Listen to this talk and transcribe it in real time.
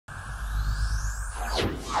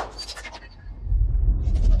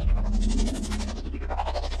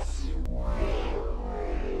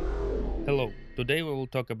Hello, today we will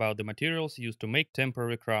talk about the materials used to make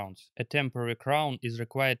temporary crowns. A temporary crown is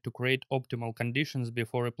required to create optimal conditions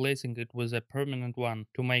before replacing it with a permanent one.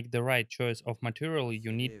 To make the right choice of material,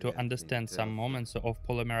 you need to understand some moments of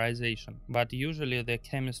polymerization. But usually the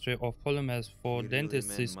chemistry of polymers for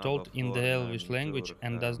dentists is taught in the Elvish language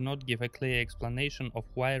and does not give a clear explanation of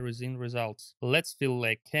why resin results. Let's feel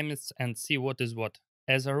like chemists and see what is what.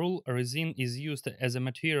 As a rule, resin is used as a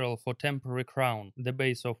material for temporary crown, the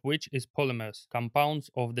base of which is polymers, compounds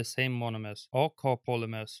of the same monomers, or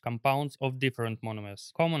copolymers, compounds of different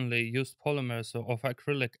monomers. Commonly used polymers of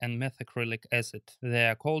acrylic and methacrylic acid. They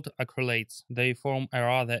are called acrylates. They form a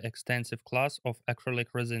rather extensive class of acrylic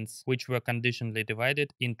resins, which were conditionally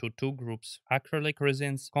divided into two groups: acrylic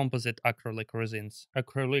resins, composite acrylic resins.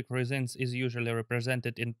 Acrylic resins is usually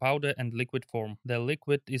represented in powder and liquid form. The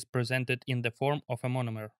liquid is presented in the form of a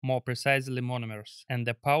monomer, more precisely monomers, and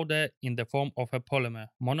the powder in the form of a polymer.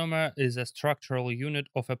 Monomer is a structural unit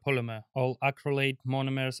of a polymer. All acrylate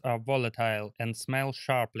monomers are volatile and smell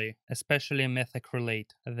sharply, especially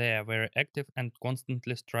methacrylate. They are very active and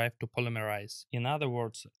constantly strive to polymerize. In other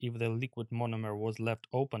words, if the liquid monomer was left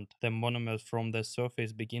opened, the monomers from the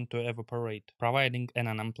surface begin to evaporate, providing an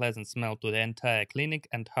unpleasant smell to the entire clinic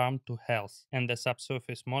and harm to health, and the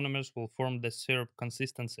subsurface monomers will form the syrup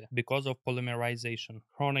consistency because of polymerization.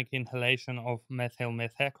 Chronic inhalation of methyl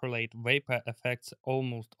methacrylate vapor affects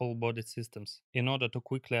almost all body systems. In order to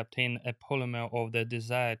quickly obtain a polymer of the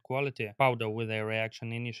desired quality, powder with a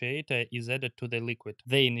reaction initiator is added to the liquid.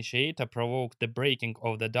 The initiator provokes the breaking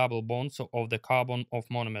of the double bonds of the carbon of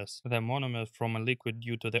monomers. The monomers from a liquid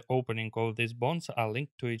due to the opening of these bonds are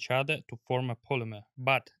linked to each other to form a polymer.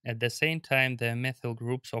 But at the same time, the methyl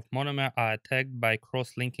groups of monomer are attacked by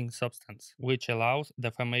cross-linking substance, which allows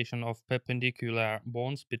the formation of perpendicular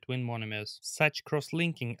bonds between monomers. Such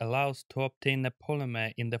cross-linking allows to obtain a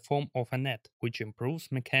polymer in the form of a net, which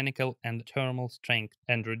improves mechanical and thermal strength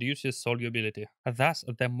and reduces solubility. Thus,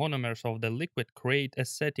 the monomers of the liquid create a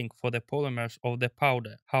setting for the polymers of the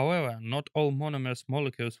powder. However, not all monomers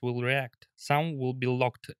molecules will react. Some will be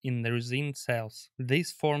locked in the resin cells.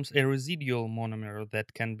 This forms a residual monomer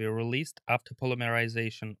that can be released after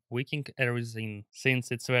polymerization, weakening a resin.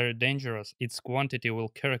 Since it's very dangerous, its quantity will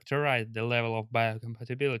characterize the level of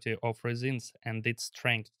biocompatibility of resins and its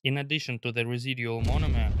strength. In addition to the residual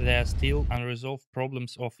monomer, there are still unresolved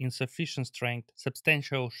problems of insufficient strength,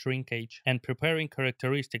 substantial shrinkage, and preparing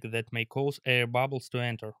characteristics that may cause air bubbles to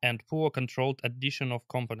enter, and poor controlled addition of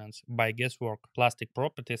components by guesswork. Plastic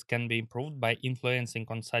properties can be improved by influencing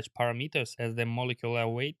on such parameters as the molecular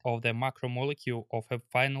weight of the macromolecule of a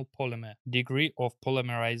final polymer, degree of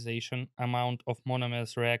polymerization, amount of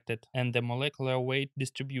monomers reacted, and the molecular weight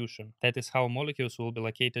distribution. That is how molecules will be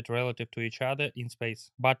located relative to each other in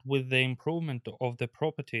space. But with the improvement of the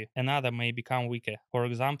property, another may become weaker. For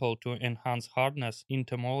example, to enhance hardness,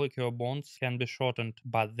 intermolecular bonds can be shortened,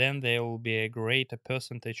 but then there will be a greater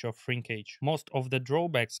percentage of shrinkage. Most of the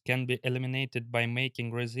drawbacks can be eliminated by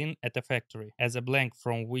making resin at a factory, as a blank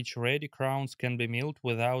from which ready crowns can be milled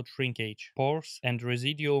without shrinkage, pores, and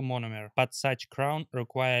residual monomer. But such crown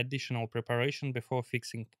require additional preparation before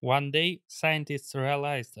fixing. One day, scientists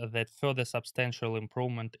realized that further substantial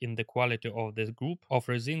improvement in the quality of this group of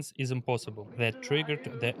resins is impossible. That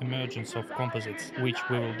triggered the emergence of composites, which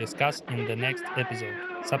we will discuss in the next episode.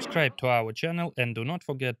 Subscribe to our channel and do not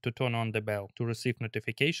forget to turn on the bell to receive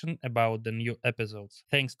notification about the new episodes.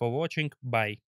 Thanks for watching, bye.